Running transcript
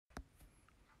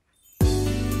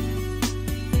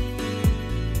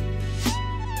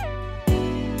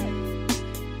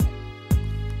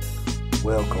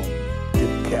welcome to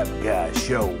the Cap Guy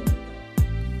Show,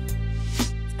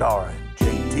 starring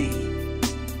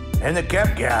JT and the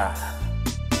Cap Guy.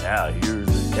 Now here's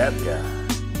the Cap Guy.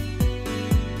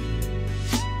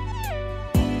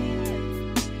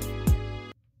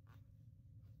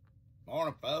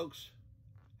 Morning, folks.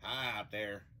 Hi out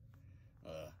there.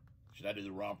 Should I do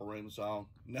the Romper Room song?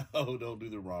 No, don't do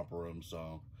the Romper Room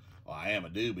song. Well, I am a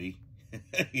doobie.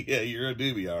 Yeah, you're a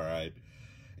doobie, all right.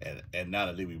 And not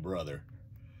a doobie brother.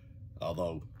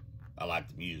 Although, I like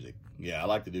the music. Yeah, I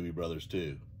like the Doobie Brothers,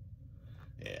 too.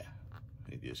 Yeah.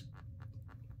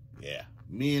 Yeah.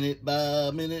 Minute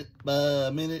by minute by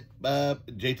minute by...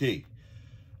 JT.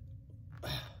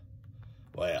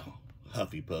 Well,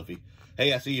 Huffy Puffy.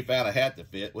 Hey, I see you found a hat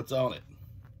that fit. What's on it?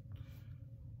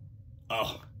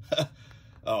 Oh.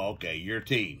 Oh, okay. Your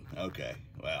team. Okay.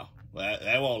 Well,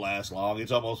 that won't last long.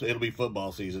 It'll be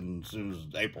football season as soon as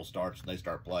April starts and they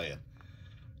start playing.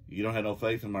 You don't have no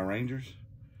faith in my Rangers?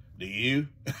 Do you?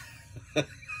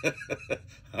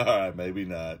 All right, maybe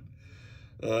not.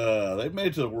 They've made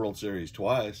it to the World Series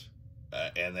twice,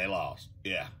 and they lost.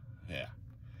 Yeah.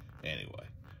 Anyway.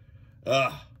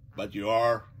 But you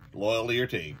are loyal to your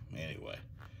team. Anyway.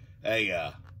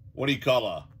 Hey, what do you call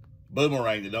a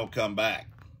boomerang that don't come back?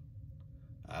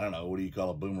 I don't know. What do you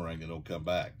call a boomerang that don't come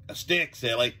back? A stick,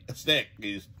 silly. A stick.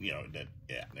 Yeah,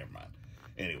 never mind.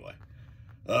 Anyway.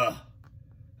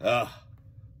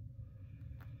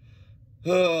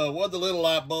 What'd the little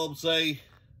light bulb say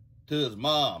to his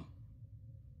mom?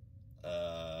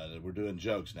 We're doing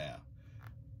jokes now.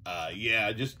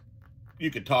 Yeah, you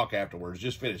can talk afterwards.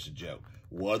 Just finish the joke.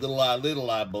 What did the little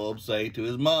light bulb say to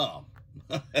his mom?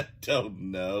 I don't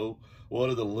know. What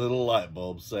did the little light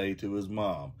bulb say to his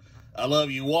mom? I love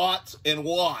you, Watts and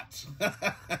Watts.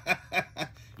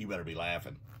 You better be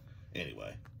laughing.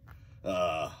 Anyway.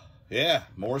 Yeah,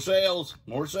 more sales.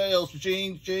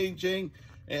 Ching, ching, ching.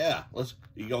 Yeah,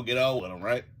 you gonna get on with them,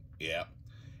 right? Yeah.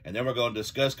 And then we're going to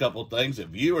discuss a couple of things that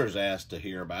viewers asked to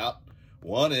hear about.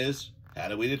 One is, how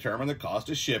do we determine the cost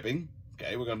of shipping?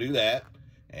 Okay, we're going to do that.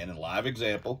 And a live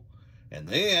example. And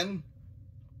then,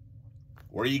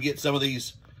 where do you get some of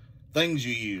these things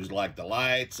you use, like the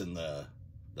lights and the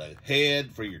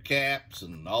head for your caps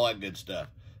and all that good stuff.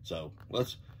 So,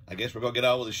 I guess we're going to get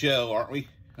on with the show, aren't we?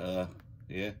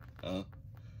 Yeah, we're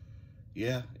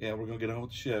going to get on with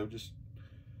the show. Just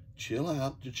chill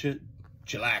out.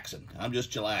 Chillaxing. I'm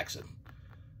just chillaxing.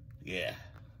 Yeah.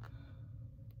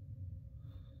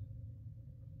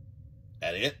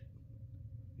 That it?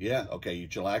 Yeah, okay, you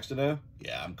chillaxed now?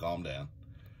 Yeah, I'm calmed down.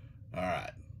 All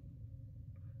right.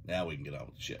 Now we can get on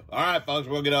with the show. All right, folks,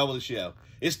 we're going to get on with the show.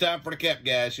 It's time for the Cap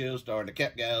Guy Show, starring the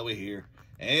Cap Guy over here.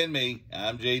 And me,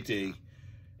 I'm JT.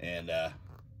 And,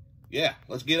 yeah,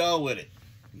 let's get on with it.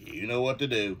 You know what to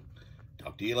do.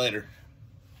 Talk to you later.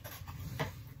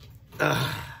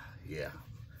 Yeah.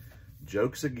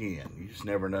 Jokes again. You just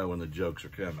never know when the jokes are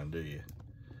coming, do you?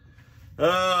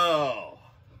 Oh,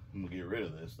 I'm going to get rid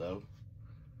of this, though.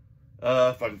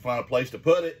 If I can find a place to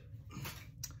put it.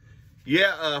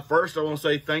 Yeah, first I want to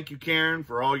say thank you, Karen,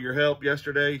 for all your help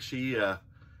yesterday. She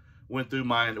went through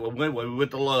we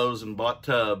went to Lowe's and bought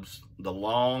tubs, the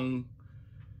long,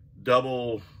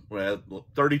 double,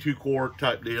 32-quart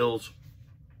type deals,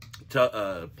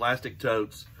 plastic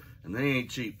totes, and they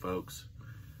ain't cheap, folks.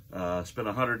 Spent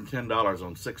 $110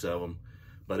 on 6 of them,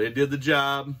 but it did the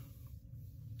job,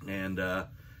 and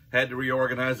had to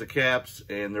reorganize the caps,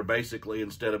 and they're basically,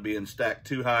 instead of being stacked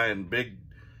too high in big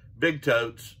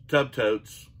totes, tub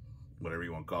totes, whatever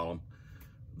you want to call them,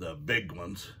 the big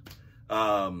ones,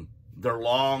 they're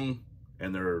long,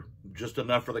 and they're just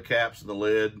enough for the caps and the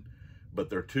lid, but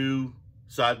they're two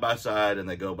side by side, and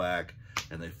they go back,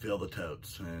 and they fill the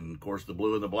totes. And of course, the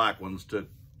blue and the black ones took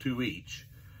 2 each.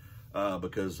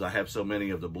 Because I have so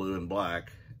many of the blue and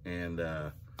black. And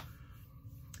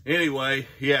anyway,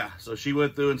 yeah, so she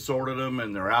went through and sorted them,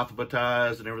 and they're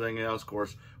alphabetized and everything else. Of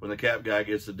course, when the Cap Guy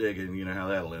gets to digging, you know how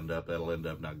that'll end up. That'll end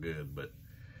up not good. But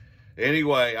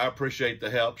anyway, I appreciate the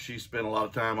help. She spent a lot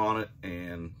of time on it,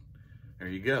 and there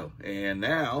you go. And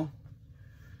now,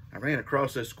 I ran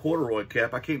across this corduroy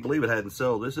cap. I can't believe it hadn't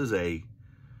sold. It's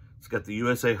got the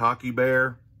USA Hockey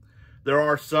Bear. There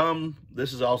are some,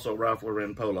 this is also Ralph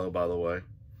Lauren Polo, by the way.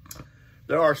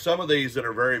 There are some of these that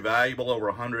are very valuable,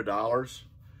 over $100.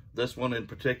 This one in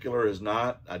particular is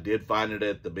not. I did find it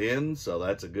at the bins, so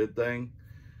that's a good thing.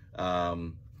 I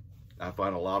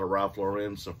find a lot of Ralph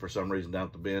Lauren, so for some reason down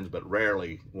at the bins, but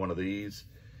rarely one of these.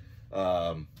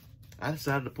 I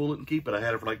decided to pull it and keep it. I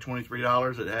had it for like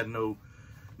 $23. It had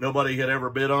nobody had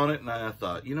ever bid on it, and I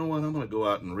thought, you know what, I'm going to go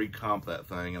out and recomp that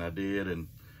thing, and I did, and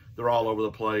they're all over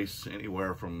the place,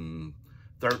 anywhere from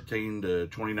 $13 to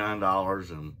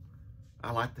 $29, and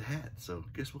I like the hat. So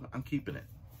guess what? I'm keeping it.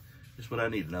 Just what I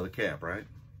need, another cap, right?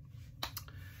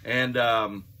 And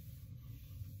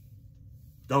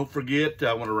don't forget,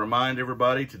 I want to remind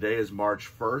everybody, today is March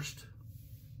 1st.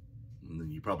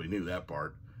 And you probably knew that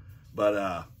part.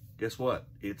 But guess what?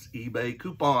 It's eBay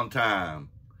coupon time.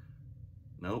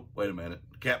 Nope, wait a minute.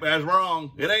 The Cap Guy's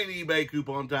wrong. It ain't eBay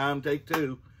coupon time. Take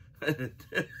two. We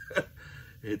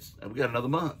got another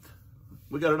month.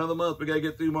 We got another month. We got to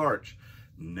get through March.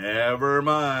 Never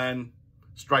mind.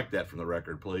 Strike that from the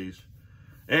record, please.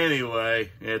 Anyway,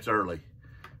 it's early.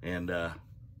 And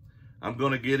I'm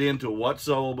going to get into what's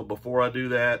sold, but before I do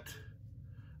that,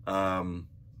 I'm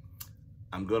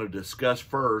going to discuss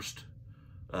first.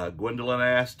 Gwendolyn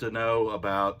asked to know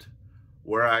about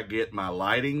where I get my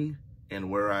lighting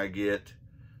and where I get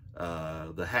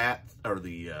the hat or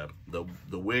the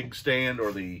wig stand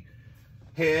or the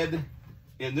head.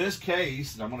 In this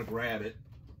case, and I'm going to grab it.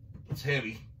 It's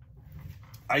heavy.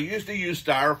 I used to use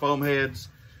styrofoam heads,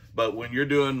 but when you're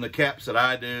doing the caps that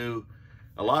I do,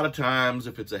 a lot of times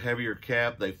if it's a heavier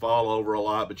cap, they fall over a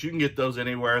lot, but you can get those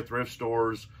anywhere, thrift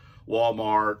stores,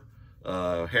 Walmart,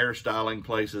 hairstyling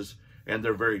places, and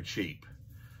they're very cheap.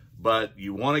 But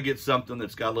you want to get something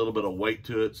that's got a little bit of weight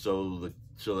to it so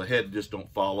the head just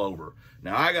don't fall over.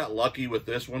 Now, I got lucky with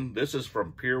this one. This is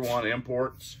from Pier 1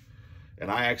 Imports,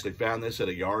 and I actually found this at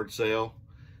a yard sale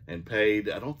and paid,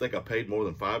 I don't think I paid more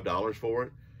than $5 for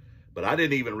it. But I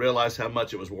didn't even realize how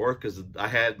much it was worth because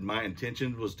my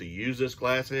intention was to use this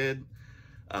glass head.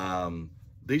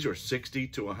 These are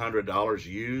 $60 to $100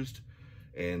 used.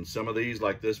 And some of these,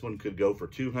 like this one, could go for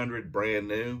 $200 brand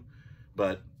new.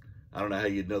 But I don't know how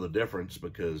you'd know the difference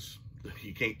because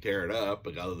you can't tear it up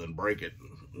other than break it.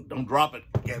 Don't drop it,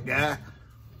 Cap Guy.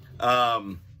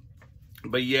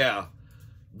 But yeah,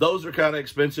 those are kind of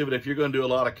expensive. And if you're going to do a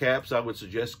lot of caps, I would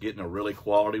suggest getting a really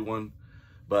quality one.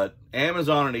 But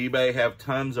Amazon and eBay have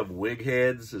tons of wig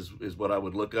heads is what I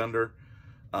would look under.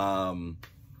 And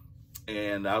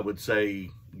I would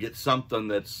say get something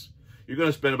that's, you're going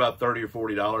to spend about $30 or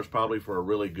 $40 probably for a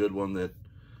really good one that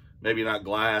maybe not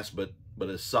glass, but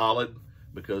is solid.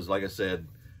 Because like I said,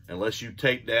 unless you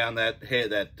take down that head,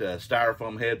 that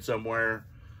styrofoam head somewhere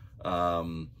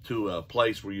to a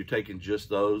place where you're taking just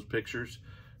those pictures,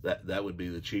 that would be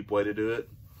the cheap way to do it.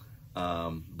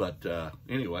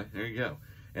 Anyway, there you go.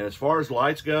 And as far as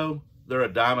lights go, they're a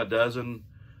dime a dozen.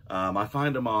 I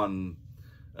find them on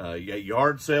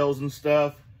yard sales and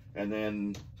stuff. And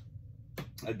then,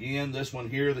 again, this one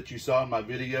here that you saw in my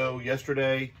video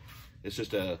yesterday, it's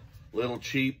just a little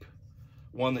cheap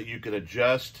one that you could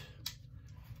adjust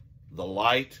the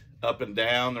light up and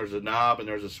down. There's a knob and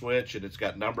there's a switch, and it's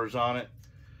got numbers on it.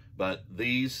 But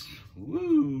these,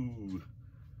 woo.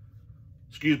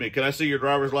 Excuse me, can I see your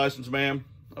driver's license, ma'am?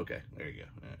 Okay, there you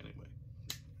go. Anyway,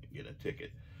 get a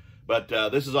ticket. But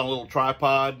this is on a little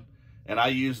tripod, and I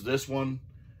use this one.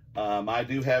 I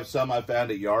do have some I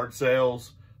found at yard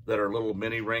sales that are little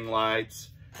mini ring lights.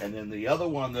 And then the other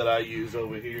one that I use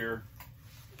over here,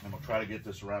 I'm gonna try to get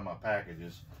this around my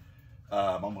packages.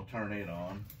 I'm gonna turn it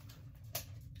on.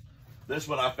 This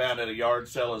one I found at a yard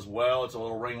sale as well. It's a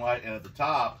little ring light, and at the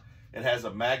top, it has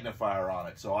a magnifier on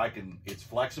it. So it's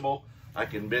flexible. I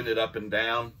can bend it up and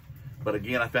down. But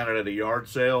again, I found it at a yard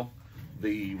sale.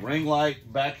 The ring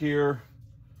light back here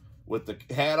with the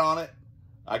hat on it,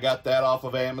 I got that off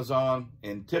of Amazon.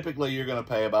 And typically you're gonna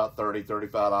pay about $30,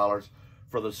 $35.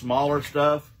 For the smaller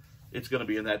stuff, it's gonna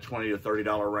be in that $20 to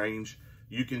 $30 range.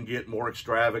 You can get more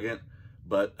extravagant.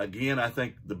 But again, I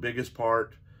think the biggest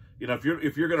part, you know,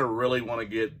 if you're gonna really wanna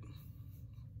get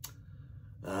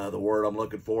the word I'm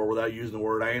looking for without using the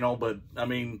word anal, but I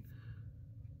mean,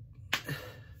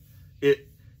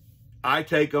 I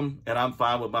take them and I'm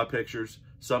fine with my pictures.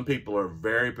 Some people are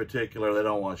very particular. They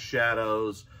don't want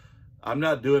shadows. I'm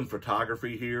not doing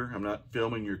photography here. I'm not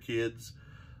filming your kids.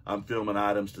 I'm filming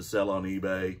items to sell on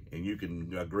eBay, and you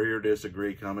can agree or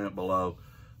disagree, comment below.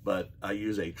 But I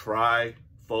use a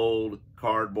tri-fold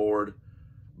cardboard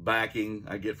backing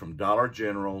I get from Dollar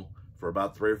General for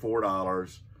about $3 or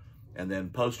 $4. And then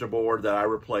poster board that I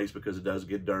replace because it does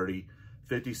get dirty,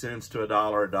 50 cents to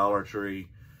 $1 at Dollar Tree.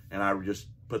 And I just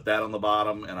put that on the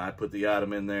bottom, and I put the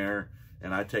item in there,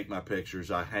 and I take my pictures.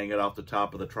 I hang it off the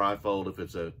top of the trifold if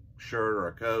it's a shirt or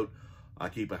a coat. I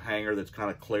keep a hanger that's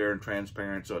kind of clear and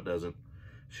transparent so it doesn't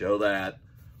show that.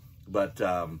 But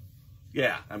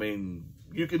yeah, I mean,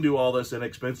 you can do all this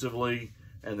inexpensively,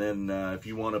 and then if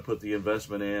you want to put the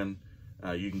investment in,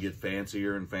 you can get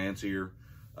fancier and fancier.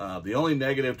 The only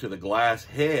negative to the glass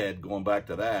head, going back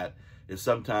to that, is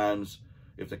sometimes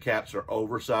if the caps are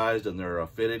oversized and they're a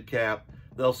fitted cap,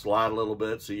 they'll slide a little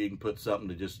bit, so you can put something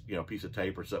to just, you know, a piece of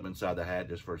tape or something inside the hat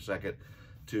just for a second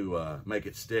to make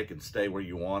it stick and stay where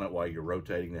you want it while you're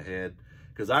rotating the head.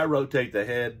 Because I rotate the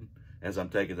head as I'm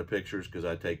taking the pictures because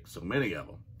I take so many of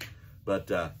them.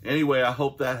 But anyway, I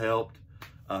hope that helped.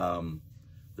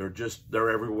 They're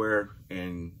everywhere,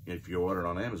 and if you order it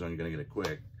on Amazon, you're gonna get it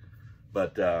quick.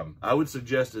 But I would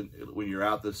suggest it when you're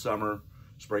out this summer,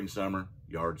 spring, summer,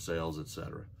 yard sales,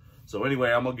 etc. So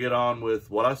anyway, I'm gonna get on with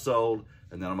what I sold,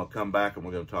 and then I'm gonna come back and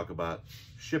we're gonna talk about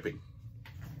shipping.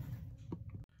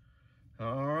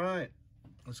 All right,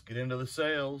 let's get into the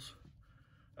sales.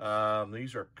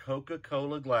 These are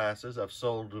Coca-Cola glasses. I've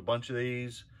sold a bunch of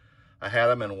these. I had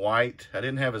them in white. I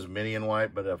didn't have as many in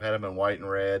white, but I've had them in white and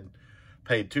red.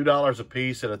 Paid $2 a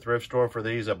piece at a thrift store for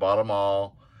these. I bought them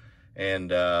all.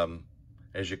 And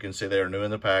as you can see, they are new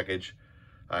in the package.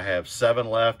 I have 7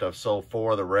 left. I've sold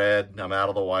 4 of the red. I'm out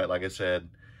of the white, like I said.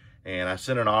 And I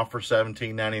sent an offer,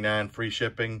 $17.99 free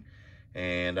shipping,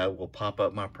 and I will pop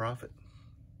up my profit.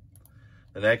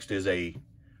 The next is a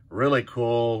really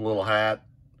cool little hat.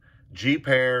 Jeep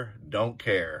hair, don't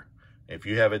care. If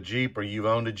you have a Jeep or you've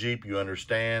owned a Jeep, you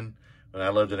understand. When I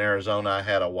lived in Arizona, I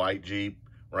had a white Jeep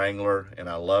Wrangler, and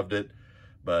I loved it.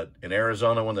 But in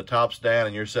Arizona, when the top's down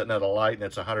and you're sitting at a light and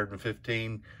it's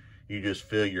 115, you just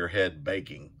feel your head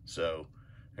baking. So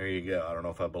there you go. I don't know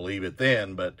if I believe it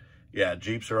then, but yeah,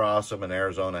 Jeeps are awesome, and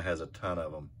Arizona has a ton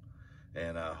of them.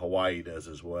 And Hawaii does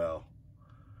as well.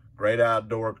 Great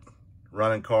outdoor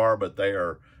running car, but they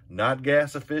are not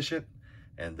gas efficient,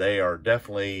 and they are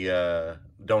definitely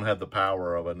don't have the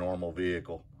power of a normal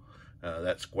vehicle.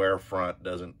 That square front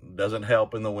doesn't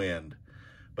help in the wind.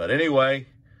 But anyway,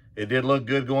 it did look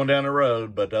good going down the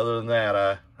road, but other than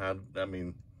that, I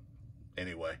mean,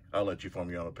 anyway, I'll let you form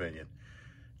your own opinion.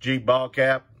 Jeep ball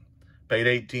cap, paid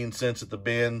 18 cents at the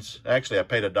bins. Actually, I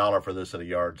paid $1 for this at a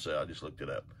yard sale. I just looked it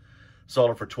up.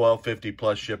 Sold it for $12.50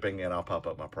 plus shipping, and I'll pop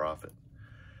up my profit.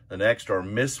 The next are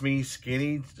Miss Me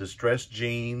skinny distressed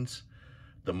jeans.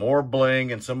 The more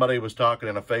bling, and somebody was talking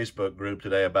in a Facebook group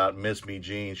today about Miss Me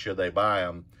jeans, should they buy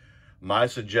them? My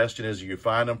suggestion is you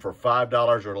find them for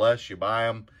 $5 or less, you buy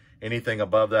them. Anything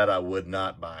above that, I would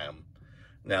not buy them.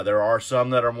 Now, there are some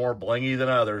that are more blingy than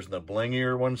others, and the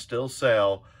blingier ones still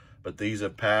sell, but these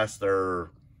have passed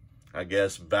their, I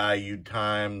guess, valued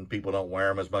time. People don't wear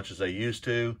them as much as they used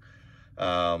to.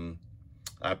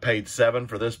 I paid $7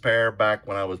 for this pair back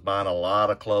when I was buying a lot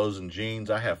of clothes and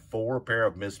jeans. I have 4 pair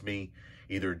of Miss Me,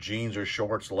 either jeans or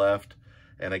shorts left.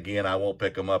 And again, I won't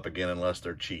pick them up again unless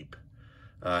they're cheap.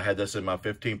 I had this in my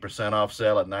 15% off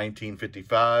sale at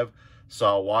 $19.55.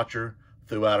 Saw a watcher,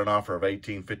 threw out an offer of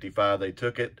 $18.55. They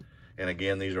took it. And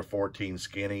again, these are 14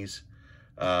 skinnies.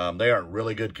 They are in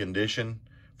really good condition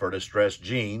for distressed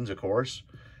jeans, of course.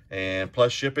 And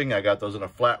plus shipping, I got those in a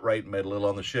flat rate, made a little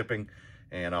on the shipping,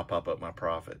 and I'll pop up my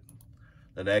profit.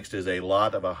 The next is a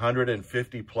lot of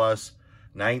 150 plus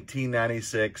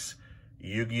 1996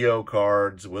 Yu-Gi-Oh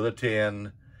cards with a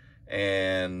tin,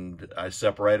 and I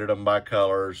separated them by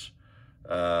colors.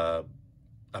 I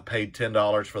paid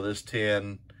 $10 for this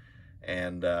tin,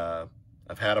 and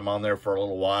I've had them on there for a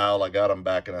little while. I got them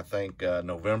back in, I think,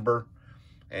 November,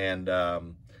 and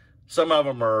some of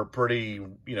them are pretty,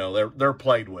 you know, they're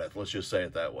played with, let's just say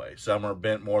it that way. Some are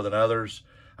bent more than others.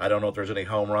 I don't know if there's any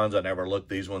home runs. I never looked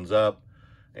these ones up.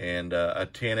 And a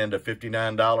 10 into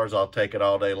 $59, I'll take it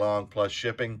all day long plus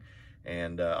shipping,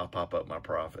 and I'll pop up my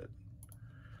profit.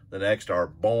 The next are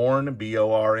Born,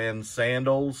 B-O-R-N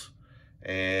sandals,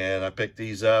 and I picked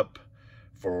these up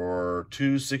for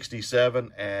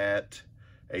 $2.67 at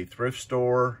a thrift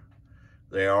store.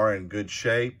 They are in good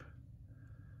shape,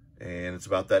 and it's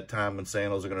about that time when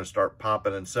sandals are going to start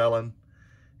popping and selling,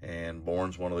 and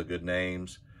Born's one of the good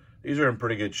names. These are in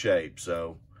pretty good shape.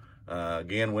 So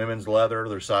again, women's leather,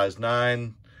 they're size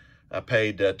 9. I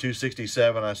paid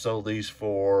 $2.67. I sold these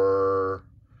for,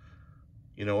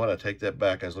 you know what, I take that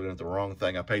back. I was looking at the wrong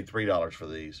thing. I paid $3 for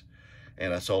these,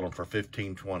 and I sold them for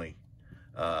 $15.20.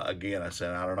 Again, I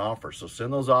sent out an offer. So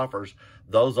send those offers.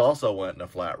 Those also went in a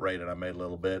flat rate, and I made a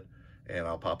little bit, and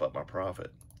I'll pop up my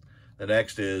profit. The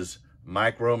next is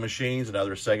Micro Machines,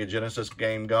 another Sega Genesis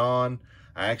game gone.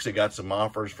 I actually got some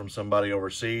offers from somebody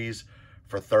overseas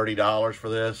for $30 for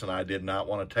this, and I did not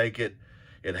want to take it.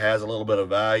 It has a little bit of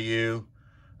value,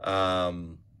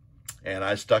 and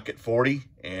I stuck at $40,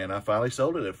 and I finally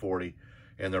sold it at $40.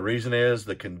 And the reason is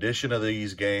the condition of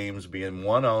these games being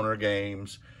one-owner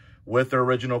games with their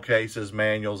original cases,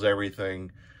 manuals,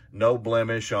 everything. No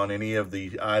blemish on any of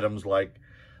the items, like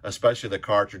especially the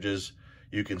cartridges.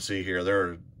 You can see here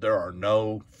there are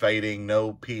no fading,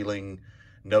 no peeling,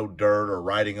 no dirt or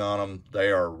writing on them.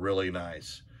 They are really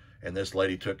nice. and this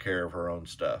lady took care of her own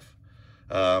stuff.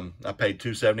 I paid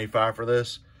 $2.75 for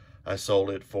this. I sold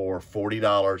it for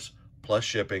 $40 plus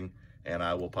shipping, and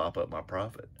I will pop up my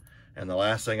profit. And the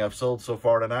last thing I've sold so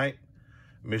far tonight,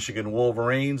 Michigan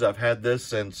Wolverines. I've had this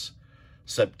since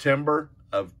September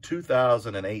of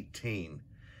 2018.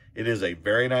 It is a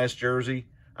very nice jersey.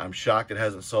 I'm shocked it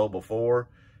hasn't sold before.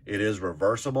 It is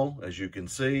reversible, as you can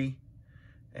see.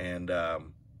 And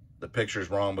the picture's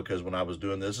wrong because when I was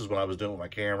doing this is when I was doing with my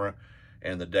camera,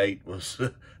 and the date was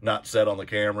not set on the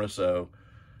camera. So,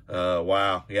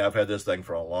 wow. Yeah, I've had this thing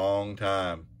for a long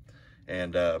time.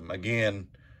 And again,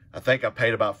 I think I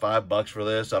paid about $5 for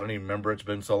this. I don't even remember, it's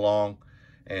been so long.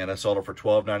 And I sold it for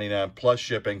 $12.99 plus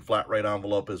shipping, flat rate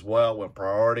envelope as well, went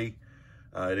priority.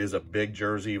 It is a big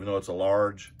jersey, even though it's a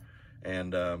large.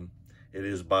 And it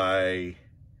is by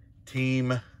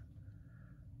Team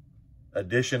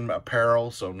Edition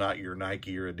Apparel, so not your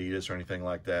Nike or Adidas or anything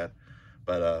like that.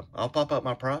 But I'll pop up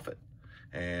my profit,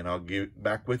 and I'll get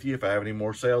back with you if I have any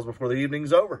more sales before the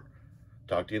evening's over.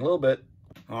 Talk to you in a little bit.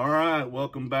 All right,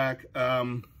 welcome back.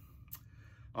 On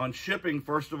shipping,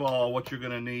 first of all, what you're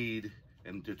going to need,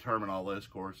 and determine all this,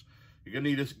 of course, you're going to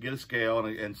need to get a scale.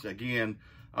 And again,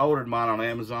 I ordered mine on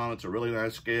Amazon. It's a really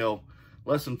nice scale,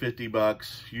 less than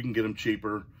 $50. You can get them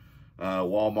cheaper,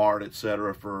 Walmart,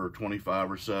 etc., for $25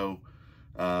 or so.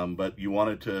 But you want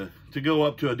it to go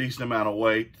up to a decent amount of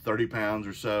weight, 30 pounds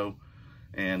or so.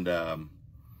 And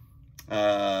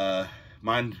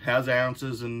mine has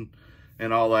ounces and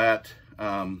all that.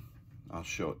 I'll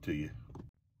show it to you.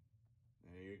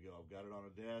 There you go. I've got it on a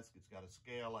desk. It's got a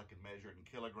scale. I can measure it in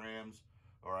kilograms,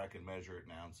 or I can measure it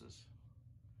in ounces.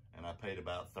 And I paid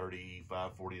about $35,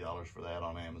 $40 for that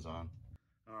on Amazon.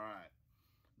 All right.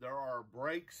 There are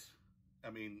breaks. I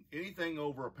mean, anything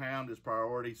over a pound is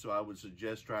priority, so I would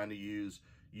suggest trying to use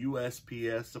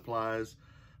USPS supplies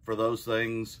for those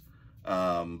things,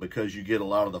 because you get a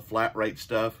lot of the flat rate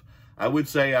stuff. I would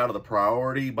say out of the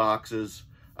priority boxes,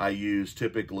 I use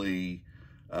typically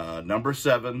number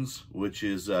 7s, which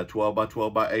is 12 by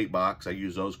 12 by 8 box. I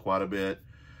use those quite a bit.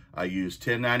 I use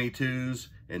 1092s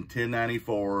and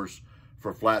 1094s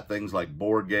for flat things like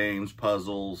board games,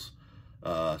 puzzles,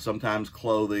 sometimes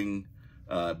clothing,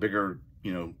 bigger,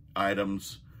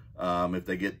 items.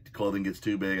 If clothing gets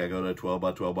too big, I go to a 12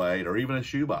 by 12 by 8, or even a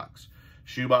shoe box.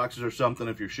 Shoe boxes are something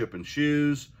if you're shipping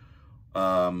shoes.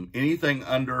 Anything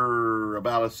under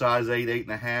about a size 8,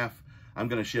 8.5, I'm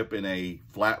going to ship in a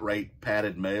flat rate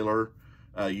padded mailer,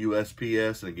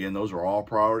 USPS. And again, those are all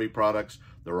priority products.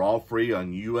 They're all free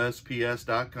on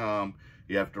USPS.com.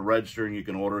 You have to register, and you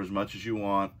can order as much as you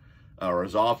want, or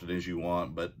as often as you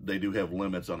want, but they do have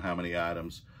limits on how many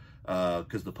items,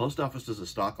 because the post office doesn't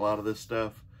stock a lot of this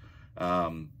stuff.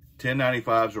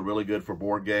 1095s are really good for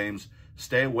board games.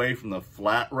 Stay away from the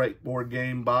flat rate board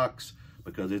game box,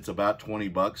 because it's about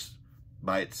 $20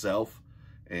 by itself.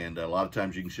 And a lot of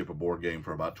times you can ship a board game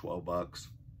for about $12.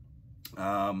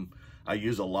 I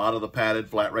use a lot of the padded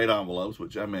flat rate envelopes,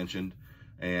 which I mentioned,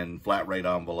 and flat rate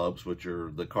envelopes, which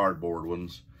are the cardboard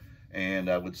ones. And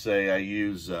I would say I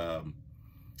use the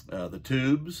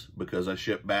tubes, because I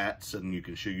ship bats, and you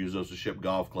can use those to ship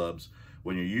golf clubs.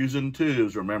 When you're using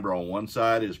tubes, remember, on one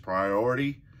side is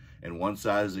priority and one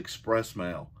side is express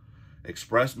mail.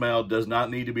 Express mail does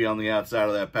not need to be on the outside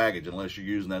of that package unless you're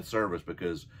using that service,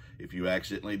 because if you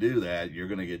accidentally do that, you're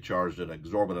going to get charged an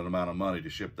exorbitant amount of money to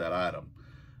ship that item.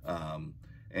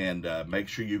 Make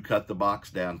sure you cut the box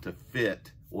down to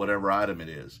fit whatever item it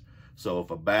is. So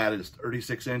if a bat is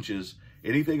 36 inches,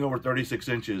 anything over 36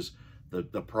 inches,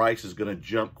 the price is going to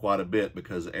jump quite a bit,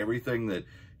 because everything that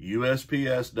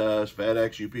USPS does,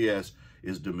 FedEx, UPS,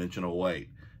 is dimensional weight.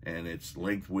 And it's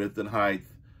length, width, and height,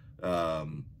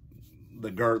 the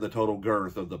total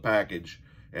girth of the package,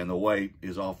 and the weight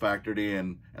is all factored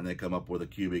in, and they come up with a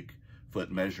cubic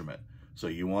foot measurement. So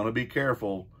you want to be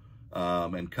careful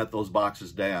and cut those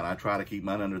boxes down. I try to keep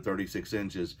mine under 36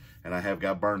 inches, and I have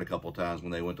got burned a couple times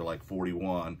when they went to like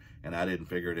 41, and I didn't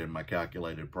figure it in my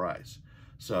calculated price.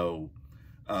 So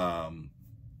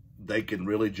they can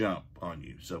really jump on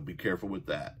you, so be careful with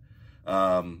that.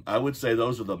 I would say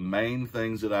those are the main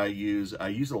things that I use. I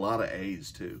use a lot of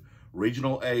A's too.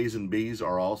 Regional A's and B's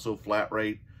are also flat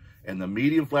rate, and the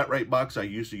medium flat rate box I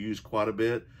used to use quite a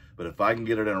bit, but if I can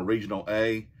get it in a regional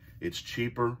A, it's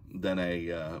cheaper than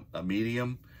a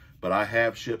medium. But I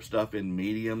have shipped stuff in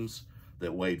mediums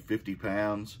that weighed 50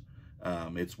 pounds.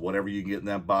 It's whatever you can get in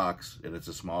that box, and it's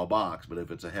a small box, but if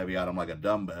it's a heavy item like a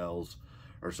dumbbells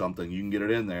or something, you can get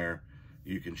it in there.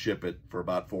 You can ship it for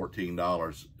about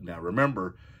 $14. Now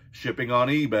remember, shipping on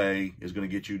eBay is going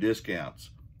to get you discounts.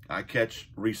 I catch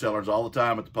resellers all the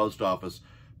time at the post office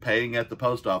paying at the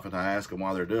post office, I ask them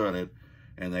why they're doing it,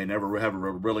 and they never have a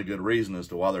really good reason as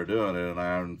to why they're doing it, and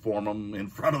I inform them in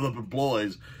front of the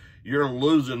employees, you're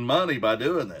losing money by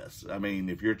doing this. I mean,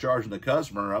 if you're charging the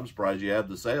customer, I'm surprised you have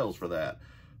the sales for that.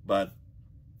 But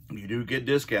you do get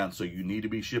discounts, so you need to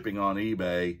be shipping on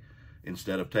eBay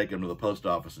instead of taking them to the post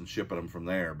office and shipping them from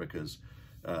there, because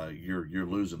you're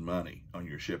losing money on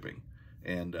your shipping.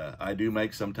 And I do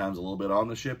make sometimes a little bit on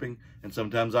the shipping, and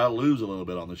sometimes I lose a little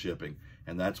bit on the shipping.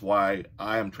 And that's why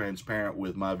I am transparent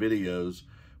with my videos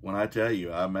when I tell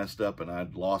you I messed up and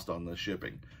I'd lost on the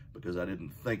shipping, because I didn't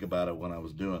think about it when I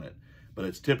was doing it. But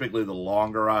it's typically the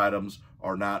longer items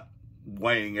are not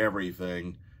weighing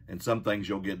everything, and some things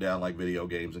you'll get down like video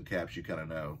games and caps, you kind of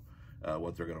know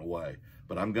what they're going to weigh.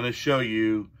 But I'm going to show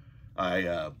you,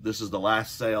 this is the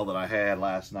last sale that I had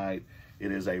last night.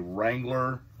 It is a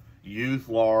Wrangler Youth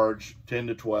Large 10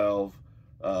 to 12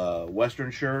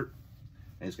 Western shirt.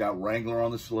 And it's got Wrangler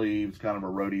on the sleeve. It's kind of a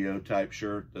rodeo type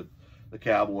shirt that the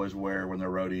cowboys wear when they're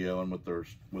rodeoing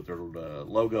with their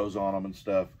logos on them and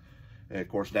stuff. And of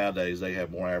course, nowadays they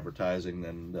have more advertising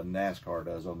than NASCAR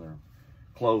does on their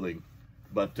clothing.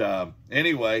 But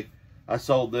anyway, I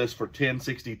sold this for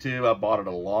 $10.62. I bought it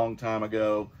a long time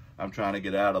ago. I'm trying to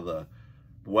get out of the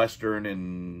Western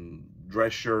and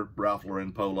dress shirt, Ralph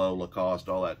Lauren, Polo, Lacoste,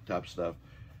 all that type of stuff.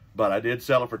 But I did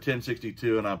sell it for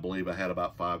 $10.62, and I believe I had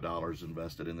about $5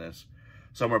 invested in this,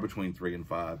 somewhere between $3 and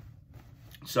 $5.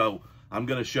 So I'm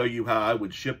going to show you how I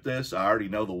would ship this. I already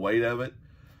know the weight of it.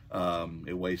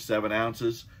 It weighs 7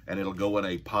 ounces, and it'll go in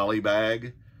a poly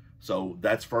bag. So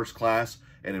that's first class.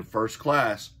 And in first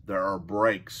class, there are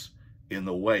breaks in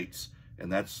the weights. And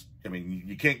that's, I mean,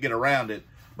 you can't get around it.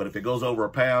 But if it goes over a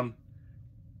pound,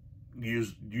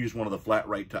 use one of the flat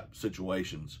rate type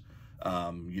situations.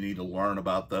 You need to learn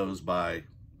about those by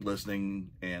listening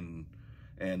and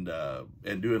doing a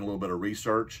little bit of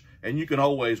research. And you can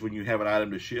always, when you have an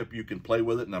item to ship, you can play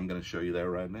with it, and I'm going to show you that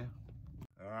right now.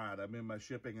 All right, I'm in my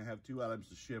shipping. I have 2 items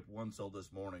to ship. One sold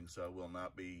this morning, so I will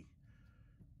not be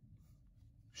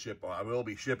I will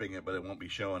be shipping it, but it won't be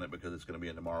showing it because it's going to be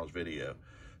in tomorrow's video.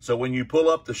 So when you pull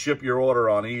up the ship your order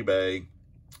on eBay,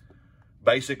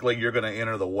 basically you're going to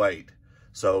enter the weight.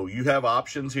 So you have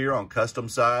options here on custom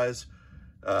size,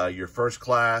 your first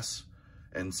class.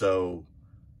 And so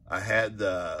I had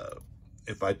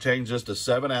if I change this to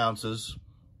 7 ounces,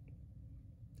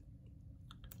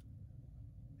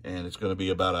 and it's going to be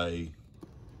about a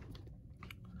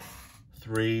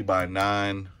 3 by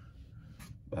 9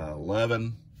 by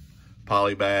 11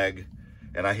 poly bag,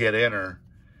 and I hit enter,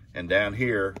 and down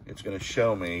here it's going to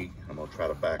show me, I'm going to try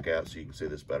to back out so you can see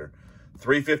this better,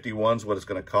 $3.51 is what it's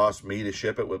going to cost me to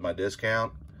ship it with my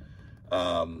discount.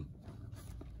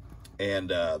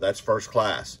 That's first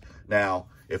class. Now,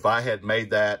 if I had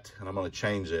made that, and I'm going to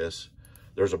change this,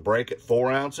 there's a break at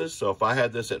 4 ounces. So if I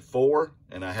had this at 4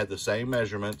 and I had the same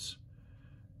measurements,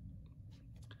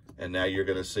 and now you're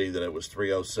going to see that it was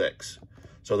 306.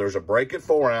 So there's a break at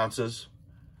 4 ounces.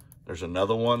 There's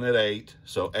another one at 8.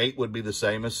 So 8 would be the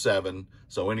same as 7.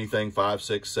 So anything 5,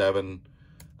 6, 7,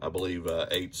 I believe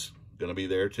 8's going to be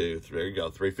there too. There you go,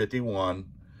 351.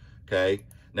 Okay.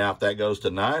 Now if that goes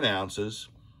to 9 ounces,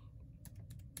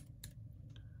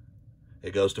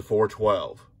 it goes to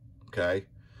 412. Okay.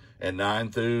 And 9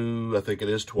 through, I think it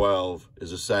is 12, is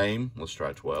the same. Let's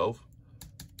try 12.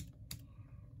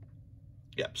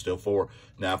 Yep, still 4.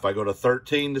 Now if I go to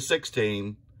 13 to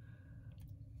 16,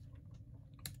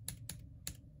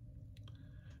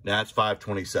 now it's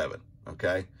 527,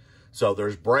 okay? So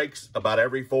there's breaks about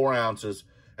every 4 ounces,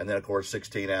 and then of course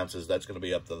 16 ounces, that's gonna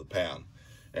be up to the pound.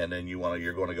 And then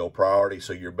you're gonna go priority.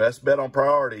 So your best bet on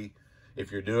priority,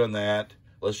 if you're doing that,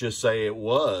 let's just say it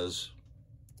was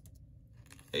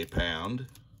a pound.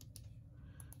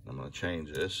 I'm gonna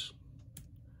change this.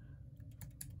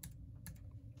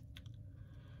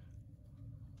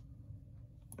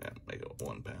 Make it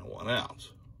 1 pound, 1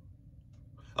 ounce.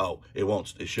 Oh,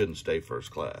 it shouldn't stay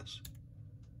first class.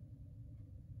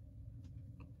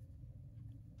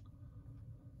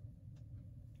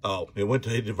 Oh,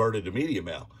 it diverted to medium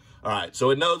now. All right,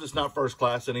 so it knows it's not first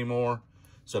class anymore.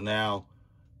 So now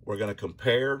we're gonna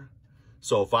compare.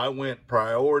 So if I went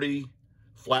priority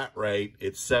flat rate,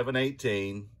 it's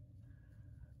 $7.18.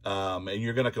 And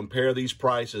you're gonna compare these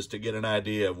prices to get an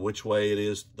idea of which way it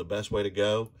is the best way to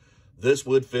go. This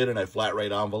would fit in a flat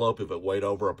rate envelope if it weighed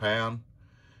over a pound.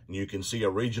 And you can see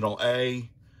a regional A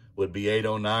would be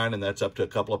 $8.09, and that's up to a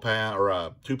couple of pounds,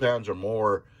 or 2 pounds or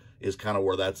more is kind of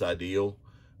where that's ideal.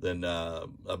 Then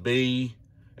a B,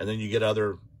 and then you get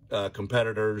other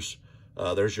competitors.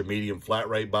 There's your medium flat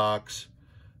rate box,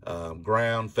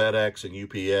 Ground, FedEx, and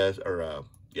UPS, or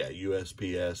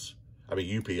UPS,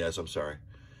 I'm sorry.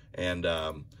 And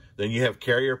then you have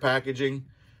carrier packaging,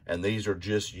 and these are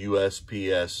just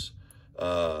USPS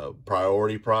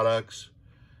priority products.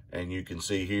 And you can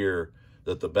see here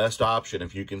that the best option,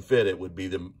 if you can fit it, would be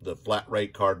the flat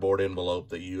rate cardboard envelope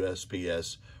that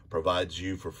USPS provides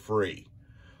you for free.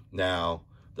 Now,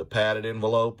 the padded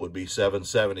envelope would be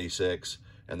 $7.76,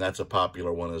 and that's a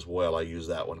popular one as well. I use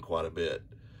that one quite a bit.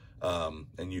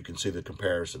 And you can see the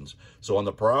comparisons. So on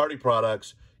the priority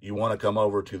products, you want to come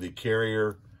over to the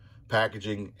carrier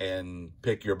packaging and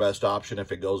pick your best option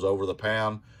if it goes over the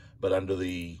pound. But under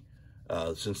the,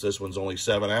 since this one's only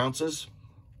 7 ounces,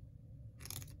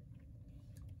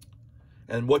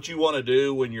 and what you want to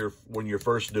do when you're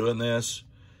first doing this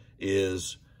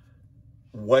is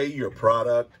weigh your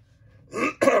product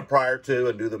prior to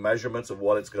and do the measurements of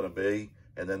what it's going to be,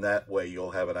 and then that way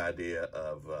you'll have an idea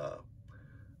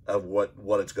of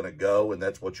what it's going to go, and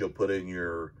that's what you'll put in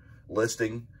your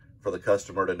listing for the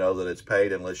customer to know that it's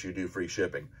paid, unless you do free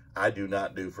shipping. I do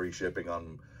not do free shipping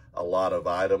on a lot of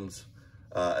items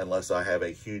unless I have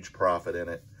a huge profit in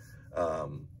it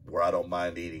where I don't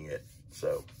mind eating it.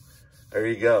 So there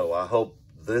you go. I hope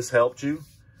this helped you.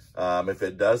 If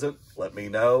it doesn't, let me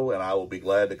know, and I will be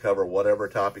glad to cover whatever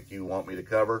topic you want me to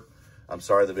cover. I'm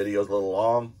sorry the video's a little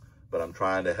long, but I'm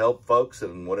trying to help folks,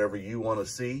 and whatever you want to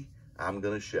see, I'm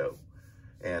going to show.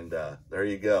 And there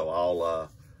you go.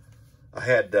 I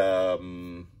had, at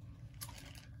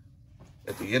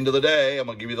the end of the day, I'm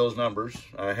going to give you those numbers.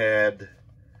 I had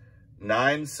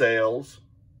 9 sales.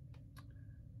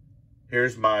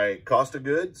 Here's my cost of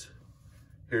goods.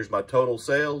 Here's my total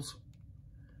sales.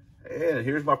 And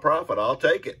here's my profit. I'll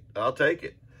take it. I'll take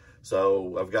it.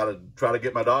 So I've got to try to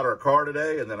get my daughter a car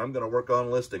today, and then I'm going to work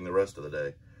on listing the rest of the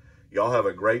day. Y'all have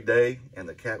a great day. And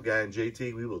the Cap Guy and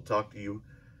JT, we will talk to you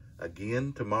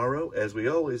again tomorrow, as we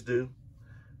always do.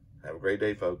 Have a great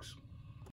day, folks.